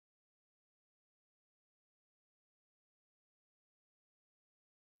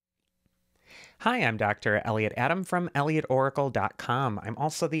Hi, I'm Dr. Elliot Adam from ElliotOracle.com. I'm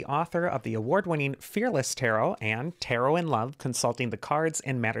also the author of the award-winning Fearless Tarot and Tarot in Love, Consulting the Cards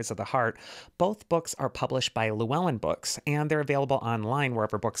in Matters of the Heart. Both books are published by Llewellyn Books, and they're available online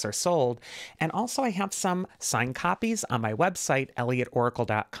wherever books are sold. And also I have some signed copies on my website,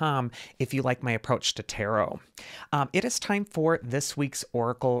 ElliotOracle.com, if you like my approach to tarot. It is time for this week's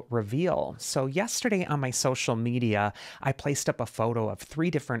Oracle Reveal. So yesterday on my social media, I placed up a photo of 3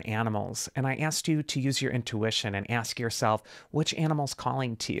 different animals, and I asked you to use your intuition and ask yourself which animal's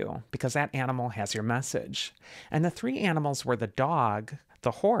calling to you, because that animal has your message. And the 3 animals were the dog,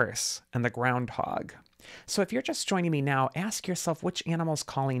 the horse, and the groundhog. So if you're just joining me now, ask yourself which animal's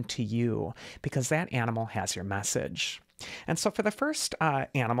calling to you, because that animal has your message. And so for the first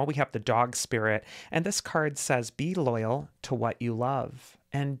animal, we have the dog spirit, and this card says, be loyal to what you love.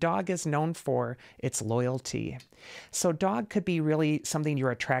 And dog is known for its loyalty. So dog could be really something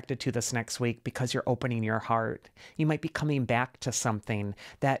you're attracted to this next week because you're opening your heart. You might be coming back to something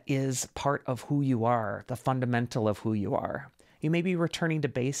that is part of who you are, the fundamental of who you are. You may be returning to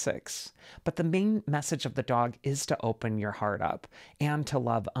basics, but the main message of the dog is to open your heart up and to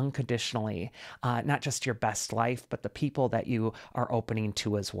love unconditionally, not just your best life, but the people that you are opening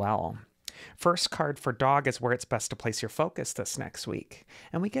to as well. First card for dog is where it's best to place your focus this next week,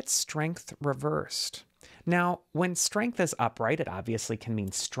 and we get strength reversed. Now, when strength is upright, it obviously can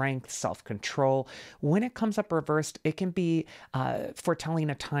mean strength, self-control. When it comes up reversed, it can be foretelling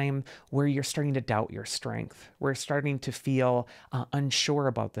a time where you're starting to doubt your strength, where you're starting to feel unsure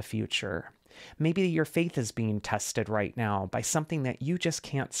about the future. Maybe your faith is being tested right now by something that you just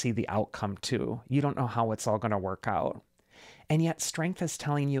can't see the outcome to. You don't know how it's all going to work out. And yet strength is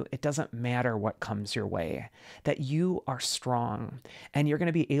telling you it doesn't matter what comes your way, that you are strong and you're going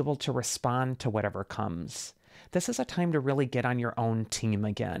to be able to respond to whatever comes. This is a time to really get on your own team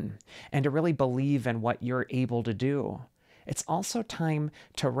again and to really believe in what you're able to do. It's also time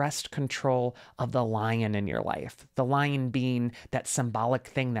to wrest control of the lion in your life, the lion being that symbolic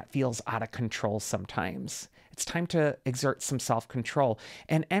thing that feels out of control sometimes. It's time to exert some self-control.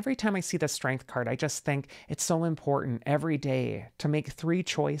 And every time I see the strength card, I just think it's so important every day to make 3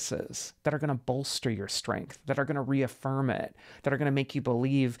 choices that are going to bolster your strength, that are going to reaffirm it, that are going to make you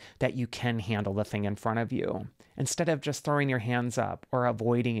believe that you can handle the thing in front of you, instead of just throwing your hands up or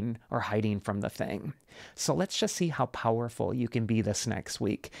avoiding or hiding from the thing. So let's just see how powerful you can be this next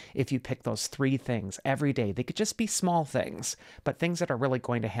week if you pick those 3 things every day. They could just be small things, but things that are really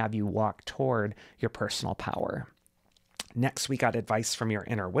going to have you walk toward your personal power. Next, we got advice from your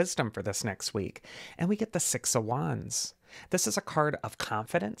inner wisdom for this next week, and we get the 6 of Wands. This is a card of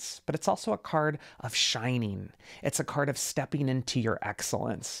confidence, but it's also a card of shining. It's a card of stepping into your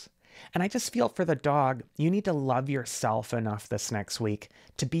excellence. And I just feel for the dog, you need to love yourself enough this next week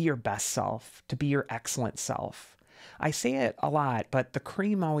to be your best self, to be your excellent self. I say it a lot, but the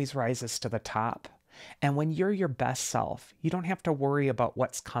cream always rises to the top. And when you're your best self, you don't have to worry about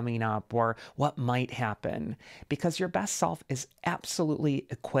what's coming up or what might happen, because your best self is absolutely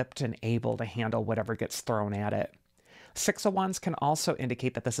equipped and able to handle whatever gets thrown at it. 6 of Wands can also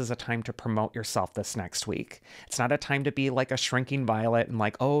indicate that this is a time to promote yourself this next week. It's not a time to be like a shrinking violet and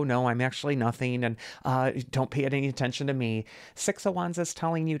like, oh no, I'm actually nothing and don't pay any attention to me. 6 of Wands is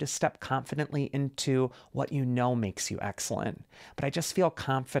telling you to step confidently into what you know makes you excellent. But I just feel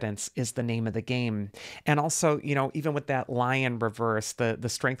confidence is the name of the game. And also, even with that lion reverse, the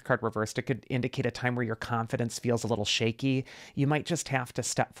strength card reversed, it could indicate a time where your confidence feels a little shaky. You might just have to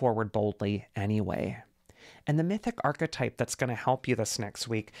step forward boldly anyway. And the mythic archetype that's going to help you this next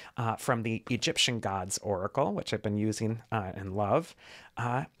week from the Egyptian gods oracle, which I've been using and love,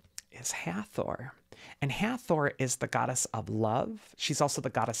 is Hathor. And Hathor is the goddess of love. She's also the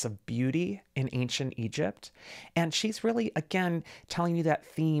goddess of beauty in ancient Egypt. And she's really, again, telling you that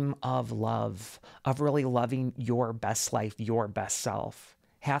theme of love, of really loving your best life, your best self.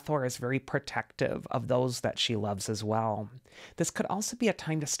 Hathor is very protective of those that she loves as well. This could also be a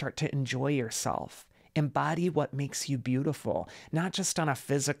time to start to enjoy yourself. Embody what makes you beautiful, not just on a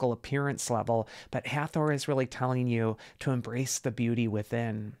physical appearance level, but Hathor is really telling you to embrace the beauty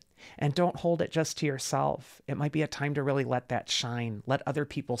within. And don't hold it just to yourself. It might be a time to really let that shine. Let other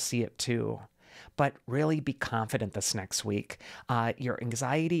people see it too. But really be confident this next week. Your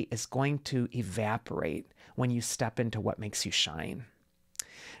anxiety is going to evaporate when you step into what makes you shine.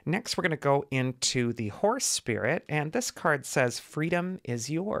 Next, we're going to go into the horse spirit, and this card says freedom is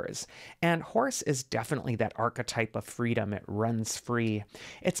yours. And horse is definitely that archetype of freedom. It runs free.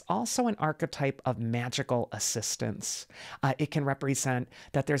 It's also an archetype of magical assistance. It can represent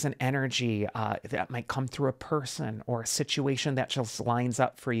that there's an energy that might come through a person or a situation that just lines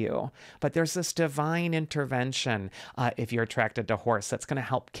up for you. But there's this divine intervention, if you're attracted to horse, that's going to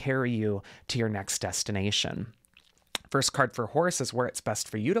help carry you to your next destination. First card for horse is where it's best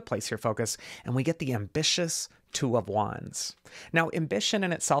for you to place your focus, and we get the ambitious Two of Wands. Now, ambition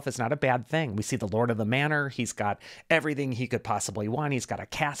in itself is not a bad thing. We see the Lord of the Manor. He's got everything he could possibly want. He's got a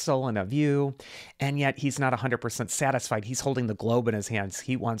castle and a view, and yet he's not 100% satisfied. He's holding the globe in his hands.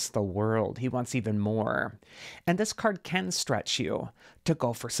 He wants the world. He wants even more. And this card can stretch you to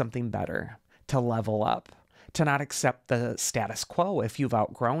go for something better, to level up, to not accept the status quo if you've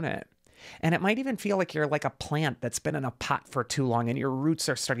outgrown it. And it might even feel like you're like a plant that's been in a pot for too long and your roots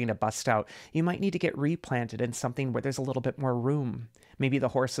are starting to bust out. You might need to get replanted in something where there's a little bit more room. Maybe the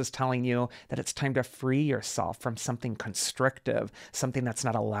horse is telling you that it's time to free yourself from something constrictive, something that's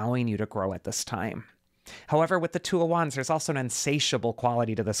not allowing you to grow at this time. However, with the Two of Wands, there's also an insatiable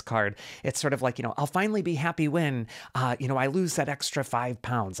quality to this card. It's sort of like, I'll finally be happy when, I lose that extra 5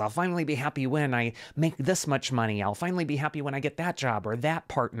 pounds. I'll finally be happy when I make this much money. I'll finally be happy when I get that job or that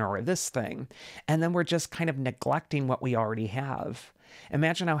partner or this thing. And then we're just kind of neglecting what we already have.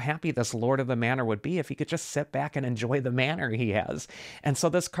 Imagine how happy this Lord of the Manor would be if he could just sit back and enjoy the manor he has. And so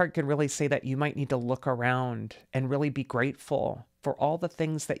this card can really say that you might need to look around and really be grateful for all the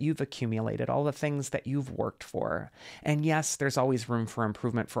things that you've accumulated, all the things that you've worked for. And yes, there's always room for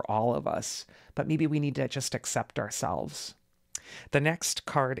improvement for all of us, but maybe we need to just accept ourselves. The next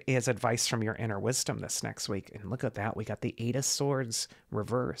card is advice from your inner wisdom this next week. And look at that. We got the Eight of Swords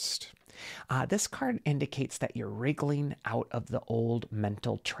reversed. This card indicates that you're wriggling out of the old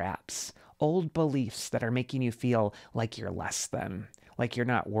mental traps, old beliefs that are making you feel like you're less than, like you're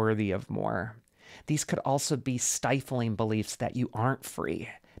not worthy of more. These could also be stifling beliefs that you aren't free,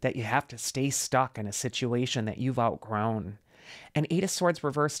 that you have to stay stuck in a situation that you've outgrown. And Eight of Swords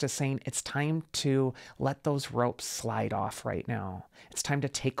reversed is saying it's time to let those ropes slide off right now. It's time to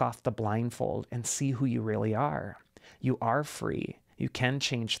take off the blindfold and see who you really are. You are free. You can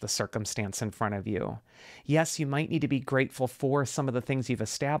change the circumstance in front of you. Yes, you might need to be grateful for some of the things you've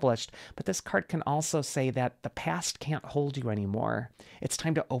established, but this card can also say that the past can't hold you anymore. It's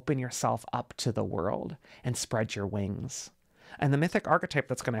time to open yourself up to the world and spread your wings. And the mythic archetype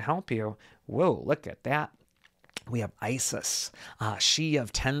that's going to help you, whoa, look at that. We have Isis, she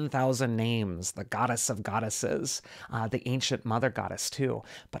of 10,000 names, the goddess of goddesses, the ancient mother goddess too.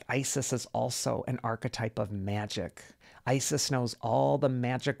 But Isis is also an archetype of magic. Isis knows all the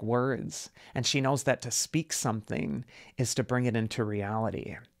magic words, and she knows that to speak something is to bring it into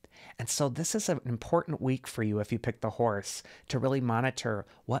reality. And so this is an important week for you if you pick the horse, to really monitor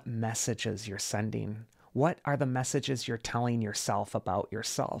what messages you're sending. What are the messages you're telling yourself about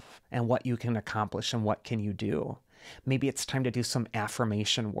yourself and what you can accomplish and what can you do? Maybe it's time to do some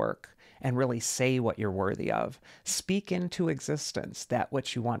affirmation work and really say what you're worthy of. Speak into existence that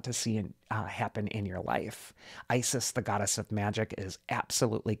which you want to see happen in your life. Isis, the goddess of magic, is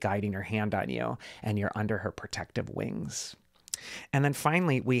absolutely guiding her hand on you, and you're under her protective wings. And then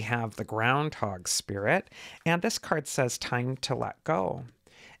finally, we have the Groundhog spirit, and this card says time to let go.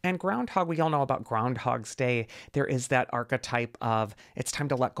 And Groundhog, we all know about Groundhog's Day. There is that archetype of it's time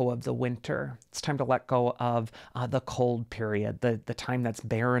to let go of the winter. It's time to let go of the cold period, the time that's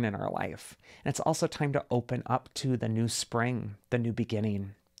barren in our life. And it's also time to open up to the new spring, the new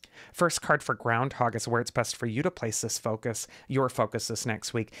beginning. First card for Groundhog is where it's best for you to place this focus, your focus this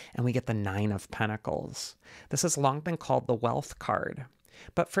next week. And we get the Nine of Pentacles. This has long been called the wealth card.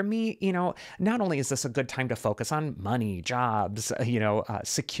 But for me, not only is this a good time to focus on money, jobs,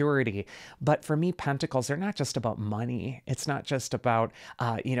 security, but for me, Pentacles, they're not just about money. It's not just about,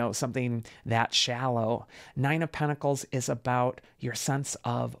 something that shallow. Nine of Pentacles is about your sense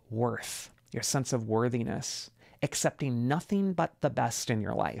of worth, your sense of worthiness, accepting nothing but the best in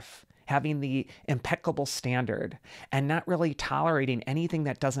your life, having the impeccable standard, and not really tolerating anything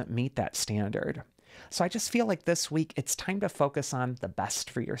that doesn't meet that standard. So I just feel like this week, it's time to focus on the best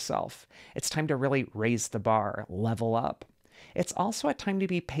for yourself. It's time to really raise the bar, level up. It's also a time to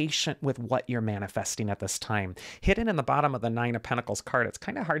be patient with what you're manifesting at this time. Hidden in the bottom of the Nine of Pentacles card, it's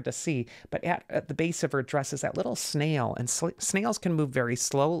kind of hard to see, but at the base of her dress is that little snail, and snails can move very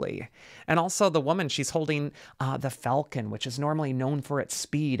slowly. And also the woman, she's holding the falcon, which is normally known for its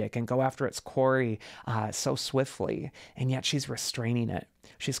speed. It can go after its quarry so swiftly, and yet she's restraining it.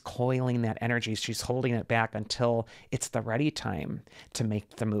 She's coiling that energy. She's holding it back until it's the ready time to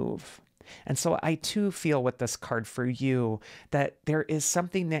make the move. And so I too feel with this card for you that there is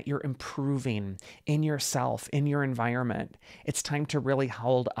something that you're improving in yourself, in your environment. It's time to really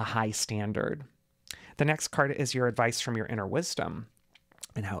hold a high standard. The next card is your advice from your inner wisdom.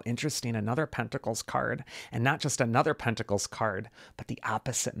 And how interesting, another Pentacles card, and not just another Pentacles card, but the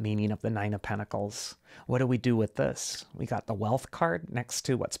opposite meaning of the Nine of Pentacles. What do we do with this? We got the Wealth card next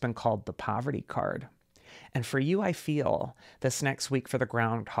to what's been called the Poverty card. And for you, I feel this next week for the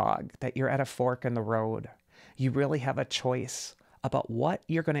Groundhog that you're at a fork in the road. You really have a choice about what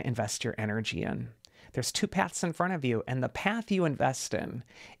you're going to invest your energy in. There's two paths in front of you, and the path you invest in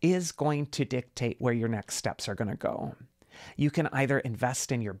is going to dictate where your next steps are going to go. You can either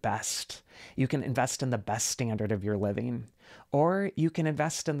invest in your best, you can invest in the best standard of your living, or you can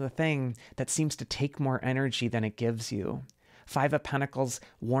invest in the thing that seems to take more energy than it gives you. Five of Pentacles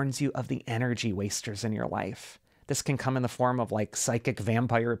warns you of the energy wasters in your life. This can come in the form of like psychic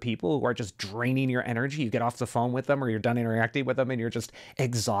vampire people who are just draining your energy. You get off the phone with them or you're done interacting with them and you're just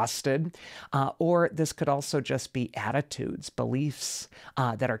exhausted. Or this could also just be attitudes, beliefs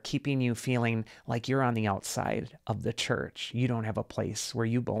that are keeping you feeling like you're on the outside of the church. You don't have a place where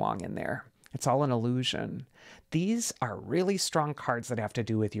you belong in there. It's all an illusion. These are really strong cards that have to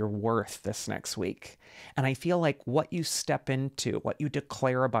do with your worth this next week. And I feel like what you step into, what you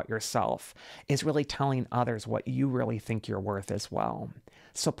declare about yourself, is really telling others what you really think you're worth as well.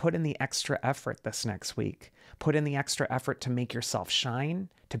 So put in the extra effort this next week. Put in the extra effort to make yourself shine,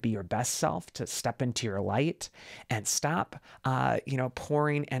 to be your best self, to step into your light, and stop,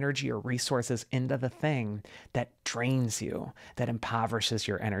 pouring energy or resources into the thing that drains you, that impoverishes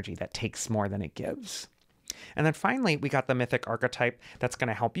your energy, that takes more than it gives. And then finally, we got the mythic archetype that's going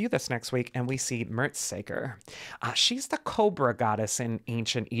to help you this next week, and we see Mertzeger. She's the cobra goddess in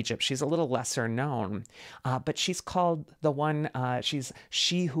ancient Egypt. She's a little lesser known, but she's called the one, she's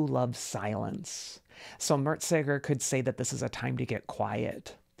she who loves silence. So Mertzeger could say that this is a time to get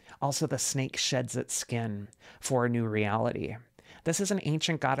quiet. Also, the snake sheds its skin for a new reality. This is an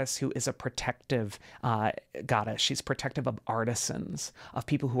ancient goddess who is a protective goddess. She's protective of artisans, of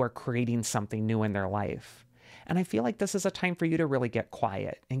people who are creating something new in their life. And I feel like this is a time for you to really get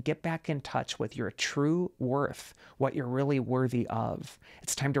quiet and get back in touch with your true worth, what you're really worthy of.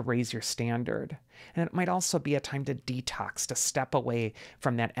 It's time to raise your standard. And it might also be a time to detox, to step away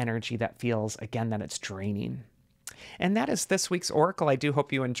from that energy that feels, again, that it's draining. And that is this week's Oracle. I do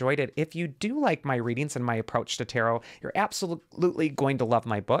hope you enjoyed it. If you do like my readings and my approach to tarot, you're absolutely going to love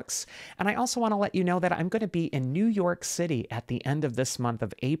my books. And I also want to let you know that I'm going to be in New York City at the end of this month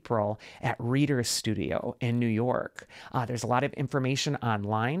of April at Reader's Studio in New York. There's a lot of information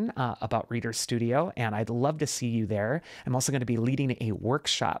online about Reader's Studio, and I'd love to see you there. I'm also going to be leading a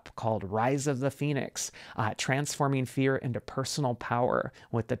workshop called Rise of the Phoenix, Transforming Fear into Personal Power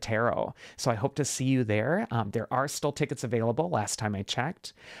with the Tarot. So I hope to see you there. There are still tickets available last time I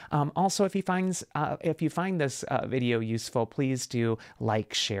checked. Also, if you find this video useful, please do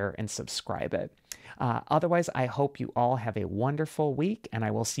like, share, and subscribe it. Otherwise, I hope you all have a wonderful week, and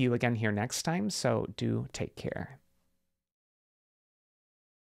I will see you again here next time, so do take care.